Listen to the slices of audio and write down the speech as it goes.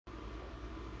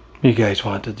You guys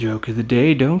want the joke of the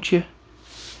day, don't you?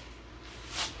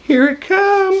 Here it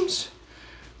comes.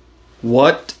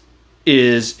 What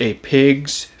is a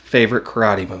pig's favorite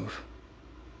karate move?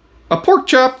 A pork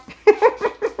chop.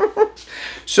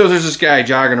 So there's this guy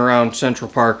jogging around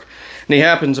Central Park, and he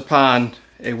happens upon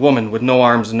a woman with no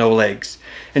arms and no legs,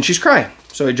 and she's crying.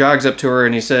 So he jogs up to her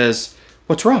and he says,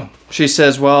 "What's wrong?" She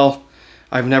says, "Well,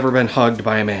 I've never been hugged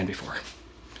by a man before."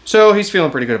 So he's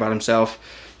feeling pretty good about himself.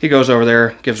 He goes over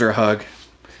there, gives her a hug,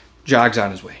 jogs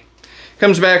on his way.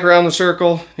 Comes back around the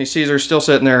circle. He sees her still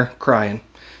sitting there crying.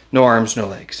 No arms, no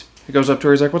legs. He goes up to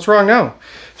her. He's like, "What's wrong now?"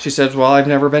 She says, "Well, I've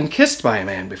never been kissed by a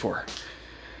man before."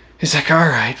 He's like, "All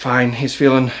right, fine." He's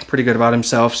feeling pretty good about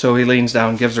himself. So he leans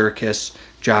down, gives her a kiss,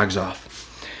 jogs off.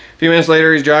 A few minutes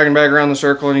later, he's jogging back around the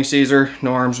circle and he sees her,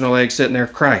 no arms, no legs, sitting there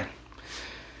crying.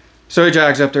 So he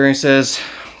jogs up there and he says,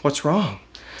 "What's wrong?"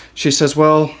 She says,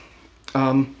 "Well,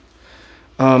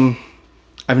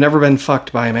 I've never been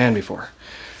fucked by a man before."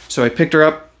 So he picked her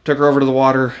up, took her over to the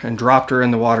water, and dropped her in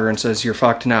the water and says, "You're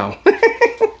fucked now."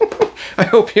 I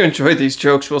hope you enjoyed these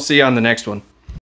jokes. We'll see you on the next one.